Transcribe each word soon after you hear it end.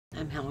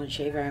Helen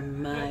Shaver.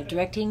 I'm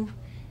directing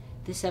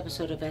this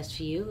episode of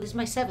SVU. This is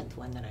my 7th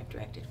one that I've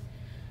directed.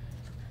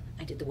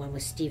 I did the one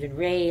with Stephen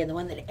Ray and the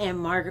one that Anne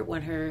Margaret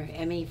won her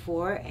Emmy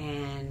for,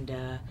 and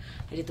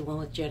I did the one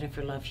with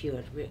Jennifer Love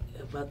Hewitt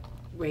about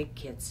rape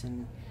kits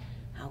and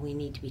how we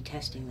need to be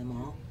testing them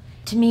all.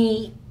 To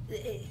me,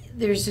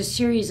 there's a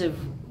series of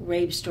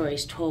rape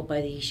stories told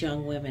by these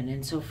young women,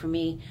 and so for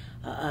me,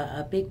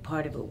 a big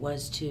part of it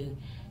was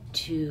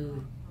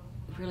to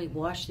really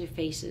wash their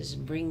faces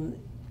and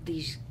bring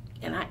these,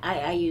 and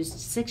I used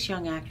 6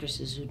 young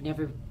actresses who'd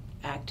never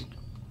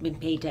been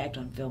paid to act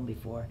on film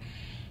before.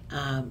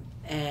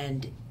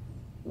 And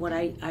what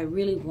I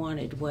really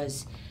wanted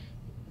was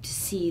to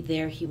see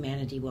their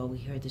humanity while we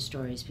heard the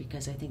stories,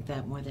 because I think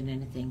that more than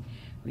anything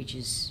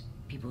reaches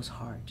people's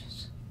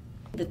hearts.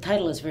 The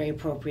title is very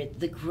appropriate,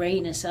 the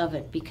grayness of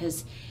it,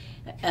 because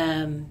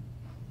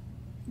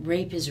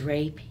rape is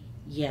rape,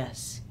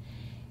 yes.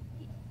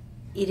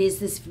 It is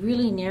this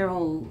really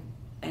narrow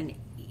and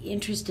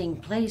interesting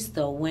place,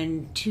 though,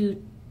 when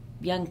 2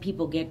 young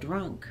people get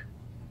drunk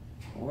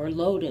or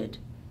loaded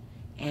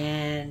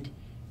and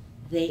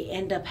they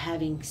end up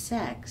having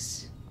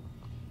sex,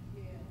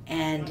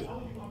 and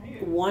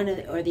one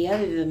or the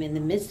other of them in the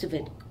midst of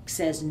it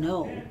says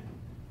no.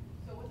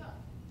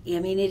 I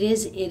mean,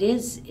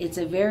 it's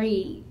a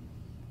very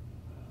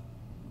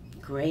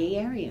gray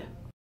area.